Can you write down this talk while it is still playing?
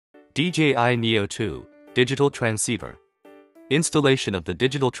DJI Neo 2 Digital Transceiver. Installation of the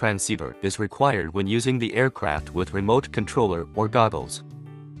digital transceiver is required when using the aircraft with remote controller or goggles.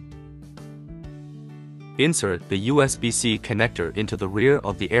 Insert the USB-C connector into the rear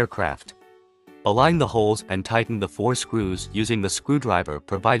of the aircraft. Align the holes and tighten the 4 screws using the screwdriver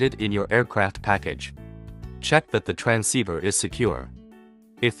provided in your aircraft package. Check that the transceiver is secure.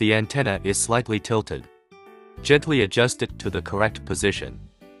 If the antenna is slightly tilted, gently adjust it to the correct position.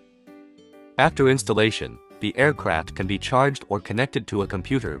 After installation, the aircraft can be charged or connected to a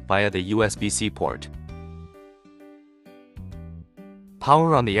computer via the USB-C port.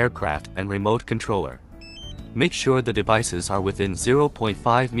 Power on the aircraft and remote controller. Make sure the devices are within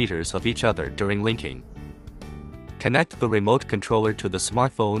 0.5 meters of each other during linking. Connect the remote controller to the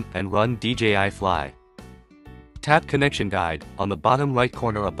smartphone and run DJI Fly. Tap Connection Guide on the bottom right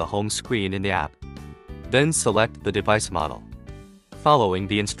corner of the home screen in the app. Then select the device model, following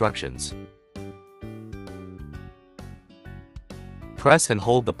the instructions. Press and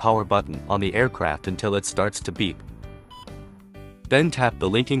hold the power button on the aircraft until it starts to beep. Then tap the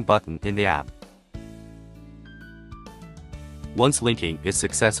linking button in the app. Once linking is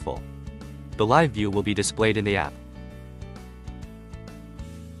successful, the live view will be displayed in the app.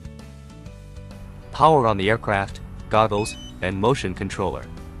 Power on the aircraft, goggles, and motion controller.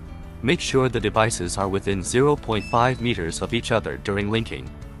 Make sure the devices are within 0.5 meters of each other during linking.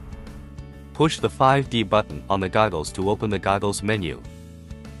 Push the 5D button on the goggles to open the goggles menu.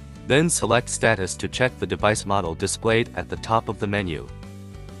 Then select Status to check the device model displayed at the top of the menu.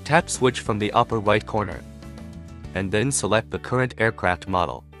 Tap Switch from the upper right corner, and then select the current aircraft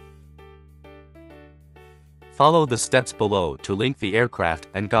model. Follow the steps below to link the aircraft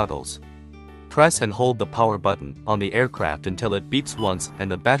and goggles. Press and hold the power button on the aircraft until it beeps once and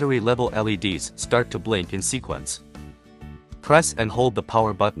the battery level LEDs start to blink in sequence. Press and hold the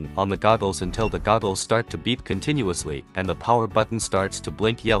power button on the goggles until the goggles start to beep continuously and the power button starts to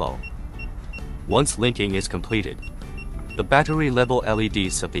blink yellow. Once linking is completed, the battery level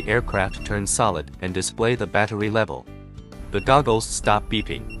LEDs of the aircraft turn solid and display the battery level. The goggles stop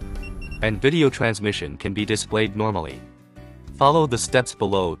beeping, and video transmission can be displayed normally. Follow the steps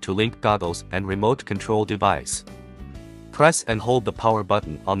below to link goggles and remote control device. Press and hold the power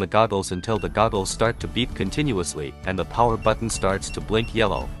button on the goggles until the goggles start to beep continuously and the power button starts to blink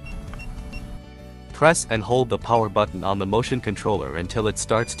yellow. Press and hold the power button on the motion controller until it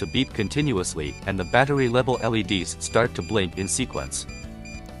starts to beep continuously and the battery level LEDs start to blink in sequence.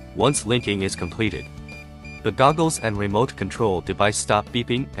 Once linking is completed, the goggles and remote control device stop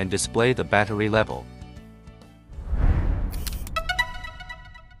beeping and display the battery level.